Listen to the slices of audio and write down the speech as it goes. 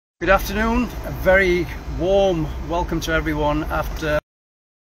Good afternoon, a very warm welcome to everyone after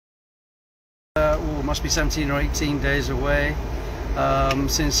must be 17 or 18 days away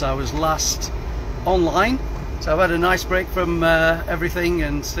since I was last online. So I've had a nice break from everything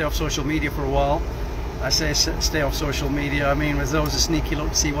and stay off social media for a while. I say stay off social media, I mean with those a sneaky look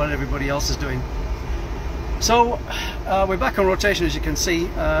to see what everybody else is doing. So we're back on rotation, as you can see,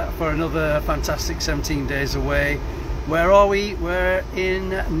 for another fantastic 17 days away. Where are we? We're in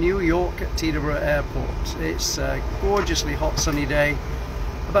New York at Teterboro Airport. It's a gorgeously hot sunny day,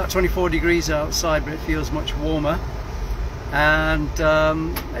 about 24 degrees outside, but it feels much warmer. And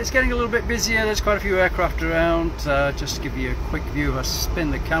it's getting a little bit busier. There's quite a few aircraft around. Just to give you a quick view, if I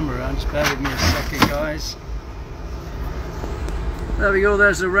spin the camera around, just bear with me a second, guys. There we go,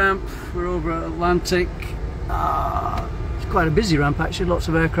 there's the ramp. We're over at Atlantic. It's quite a busy ramp actually, lots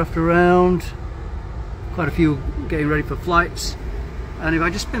of aircraft around. Quite a few getting ready for flights. And if I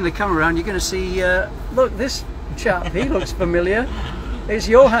just spin the camera around, you're going to see, look, this chap, he looks familiar. It's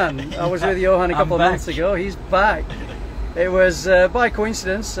Johan. I was with Johan a couple of months ago. He's back. It was by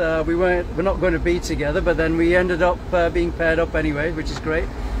coincidence. We're not going to be together, but then we ended up being paired up anyway, which is great.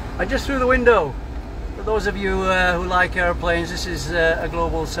 I just threw the window. For those of you who like airplanes, this is a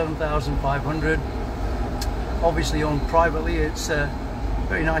Global 7500. Obviously owned privately. It's a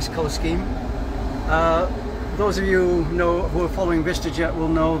very nice colour scheme. Those of you who are following VistaJet will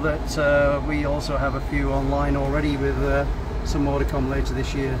know that we also have a few online already, with some more to come later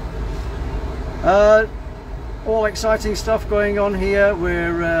this year. All exciting stuff going on here.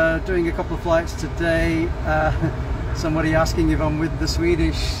 We're doing a couple of flights today. Somebody asking if I'm with the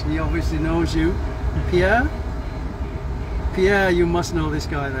Swedish. He obviously knows you. Pierre? Pierre, you must know this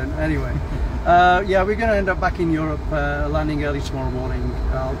guy then. Anyway. Yeah, we're going to end up back in Europe, landing early tomorrow morning.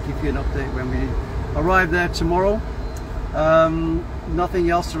 I'll give you an update when we arrive there tomorrow. Nothing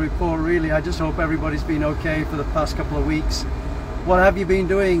else to report really. I just hope everybody's been okay for the past couple of weeks. What have you been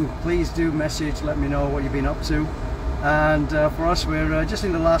doing? Please do message, let me know what you've been up to. And for us, we're just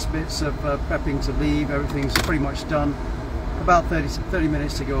in the last bits of prepping to leave. Everything's pretty much done. About 30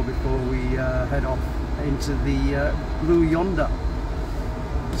 minutes to go before we head off into the Blue Yonder.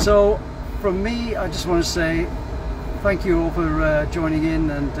 So from me, I just want to say thank you all for joining in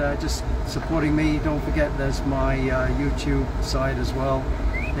and just supporting me. Don't forget there's my YouTube side as well.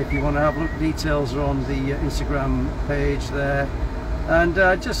 If you want to have a look, details are on the Instagram page there. And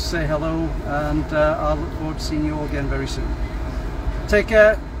just say hello, and I'll look forward to seeing you all again very soon. Take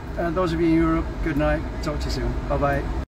care, and those of you in Europe, good night. Talk to you soon. Bye bye.